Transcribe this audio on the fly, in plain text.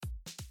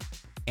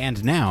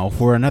And now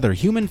for another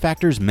Human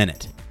Factors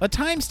Minute. A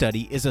time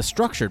study is a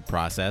structured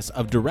process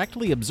of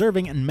directly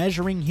observing and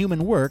measuring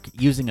human work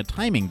using a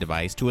timing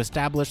device to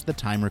establish the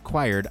time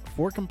required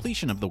for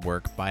completion of the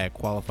work by a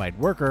qualified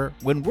worker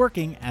when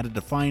working at a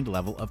defined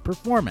level of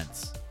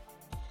performance.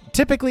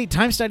 Typically,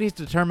 time studies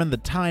determine the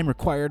time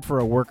required for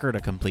a worker to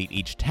complete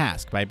each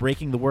task by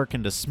breaking the work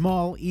into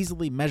small,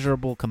 easily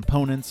measurable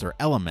components or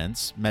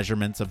elements,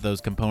 measurements of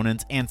those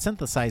components, and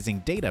synthesizing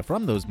data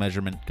from those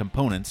measurement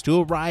components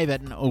to arrive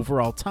at an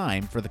overall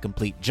time for the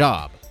complete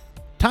job.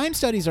 Time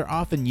studies are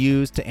often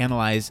used to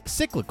analyze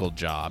cyclical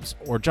jobs,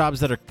 or jobs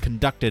that are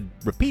conducted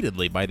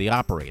repeatedly by the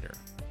operator.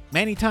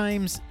 Many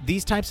times,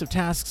 these types of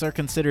tasks are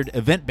considered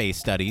event-based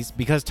studies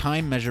because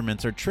time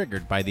measurements are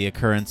triggered by the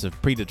occurrence of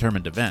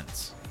predetermined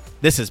events.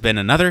 This has been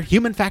another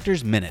Human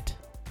Factors Minute.